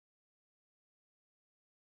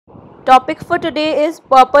Topic for today is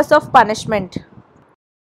purpose of punishment.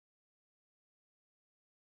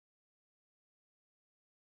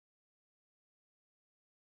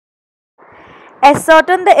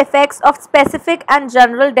 Ascertain the effects of specific and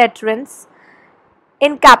general deterrence,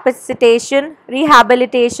 incapacitation,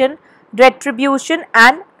 rehabilitation, retribution,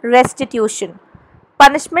 and restitution.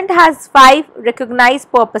 Punishment has 5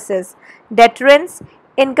 recognized purposes: deterrence,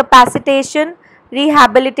 incapacitation,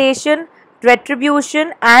 rehabilitation,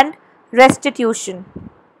 retribution, and restitution.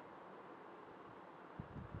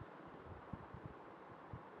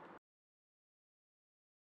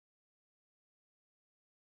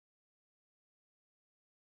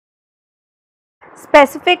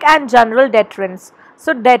 Specific and general deterrence.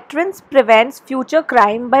 So, deterrence prevents future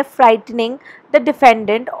crime by frightening the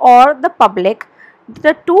defendant or the public.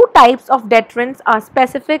 The two types of deterrence are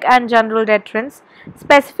specific and general deterrence.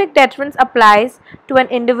 Specific deterrence applies to an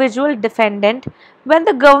individual defendant. When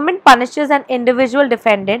the government punishes an individual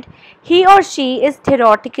defendant, he or she is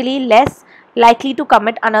theoretically less likely to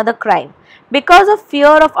commit another crime because of fear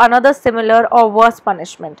of another similar or worse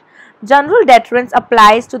punishment. General deterrence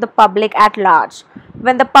applies to the public at large.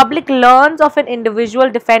 When the public learns of an individual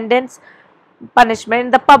defendant's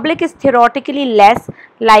punishment, the public is theoretically less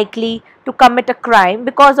likely to commit a crime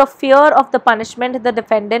because of fear of the punishment the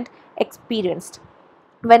defendant experienced.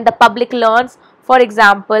 When the public learns, for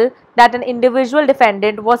example, that an individual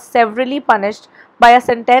defendant was severely punished by a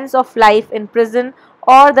sentence of life in prison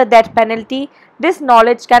or the death penalty, this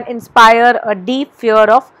knowledge can inspire a deep fear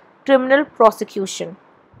of criminal prosecution.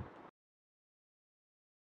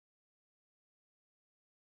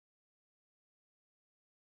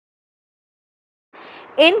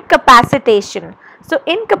 Incapacitation. So,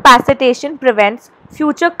 incapacitation prevents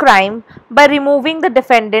future crime by removing the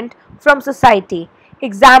defendant from society.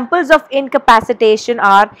 Examples of incapacitation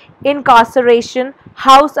are incarceration,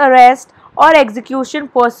 house arrest, or execution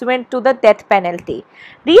pursuant to the death penalty.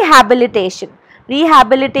 Rehabilitation.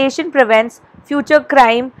 Rehabilitation prevents future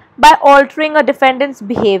crime by altering a defendant's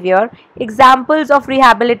behavior. Examples of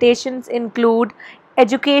rehabilitations include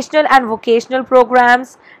educational and vocational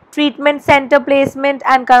programs, treatment center placement,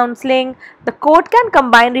 and counseling. The court can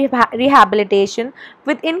combine rehabilitation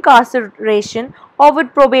with incarceration or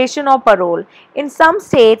with probation or parole. In some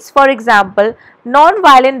states, for example,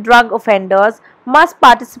 non-violent drug offenders must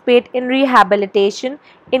participate in rehabilitation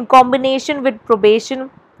in combination with probation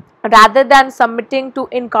rather than submitting to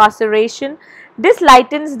incarceration. This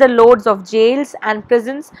lightens the loads of jails and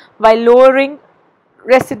prisons while lowering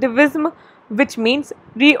recidivism, which means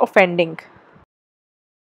reoffending.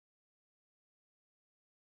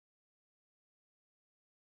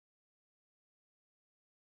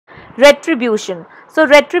 Retribution. So,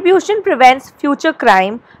 retribution prevents future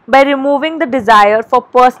crime by removing the desire for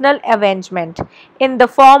personal avengement in the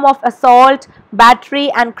form of assault, battery,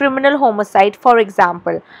 and criminal homicide, for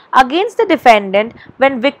example, against the defendant.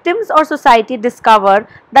 When victims or society discover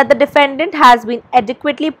that the defendant has been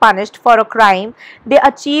adequately punished for a crime, they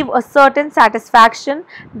achieve a certain satisfaction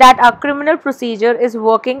that our criminal procedure is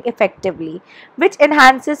working effectively, which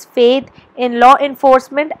enhances faith in law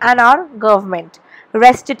enforcement and our government.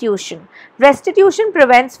 Restitution. Restitution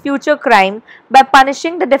prevents future crime by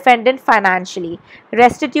punishing the defendant financially.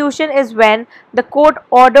 Restitution is when the court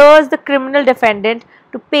orders the criminal defendant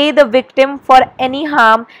to pay the victim for any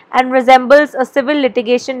harm and resembles a civil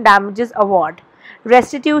litigation damages award.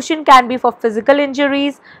 Restitution can be for physical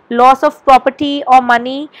injuries, loss of property or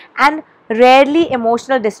money, and rarely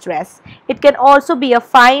emotional distress. It can also be a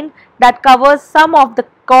fine that covers some of the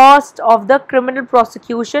cost of the criminal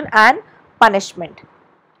prosecution and punishment.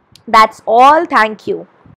 That's all. Thank you.